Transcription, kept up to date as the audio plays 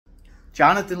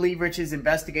Jonathan Lee Riches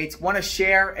Investigates. Want to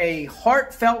share a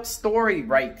heartfelt story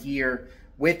right here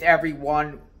with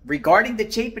everyone regarding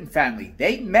the Chapin family.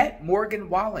 They met Morgan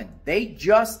Wallen. They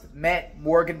just met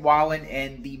Morgan Wallen,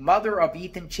 and the mother of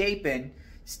Ethan Chapin,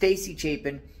 Stacy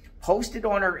Chapin, posted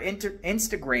on her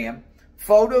Instagram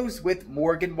photos with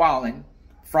Morgan Wallen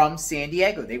from San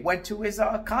Diego. They went to his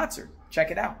concert.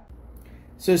 Check it out.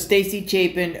 So Stacy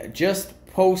Chapin just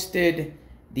posted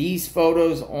these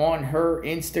photos on her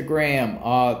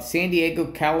Instagram, San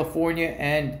Diego, California,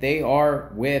 and they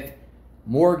are with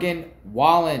Morgan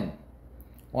Wallen.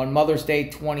 On Mother's Day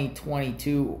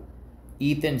 2022,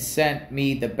 Ethan sent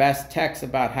me the best text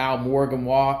about how Morgan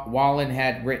Wallen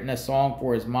had written a song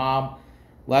for his mom,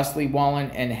 Leslie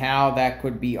Wallen, and how that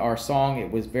could be our song.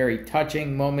 It was a very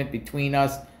touching moment between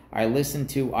us. I listened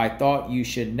to I Thought You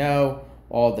Should Know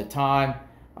all the time.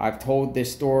 I've told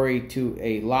this story to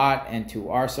a lot, and to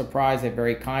our surprise, a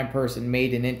very kind person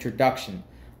made an introduction.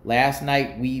 Last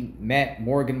night, we met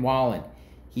Morgan Wallen.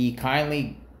 He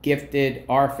kindly gifted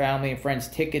our family and friends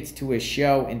tickets to his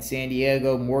show in San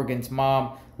Diego. Morgan's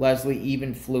mom, Leslie,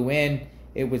 even flew in.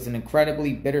 It was an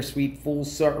incredibly bittersweet, full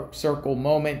circle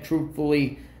moment.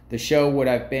 Truthfully, the show would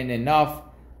have been enough.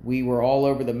 We were all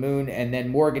over the moon. And then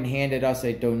Morgan handed us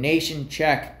a donation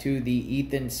check to the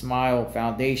Ethan Smile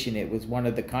Foundation. It was one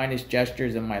of the kindest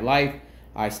gestures in my life.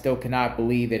 I still cannot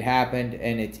believe it happened,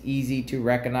 and it's easy to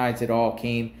recognize it all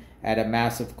came at a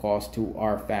massive cost to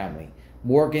our family.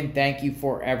 Morgan, thank you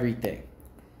for everything.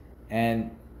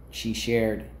 And she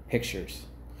shared pictures.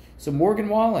 So Morgan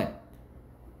Wallen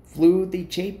flew the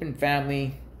Chapin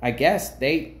family. I guess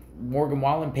Morgan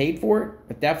Wallen paid for it,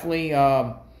 but definitely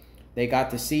they got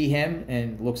to see him,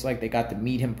 and it looks like they got to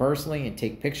meet him personally and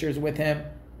take pictures with him.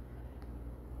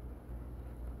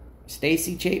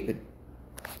 Stacy Chapin,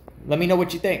 let me know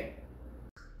what you think.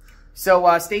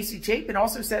 So Stacy Chapin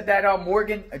also said that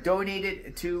Morgan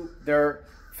donated to their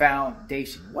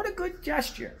foundation. What a good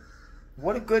gesture.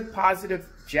 What a good positive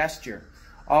gesture.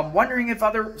 Wondering if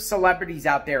other celebrities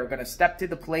out there are going to step to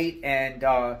the plate and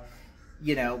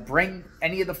you know, bring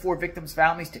any of the 4 victims'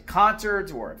 families to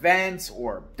concerts or events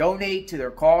or donate to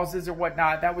their causes or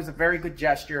whatnot. That was a very good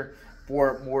gesture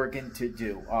for Morgan to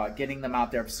do, getting them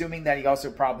out there, assuming that he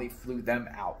also probably flew them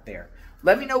out there.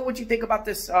 Let me know what you think about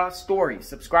this story.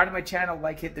 Subscribe to my channel,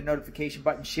 like, hit the notification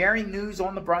button, sharing news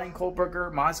on the Bryan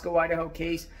Kohberger, Moscow, Idaho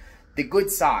case, the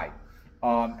good side.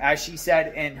 As she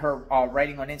said in her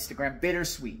writing on Instagram,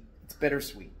 bittersweet. It's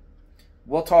bittersweet.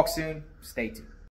 We'll talk soon. Stay tuned.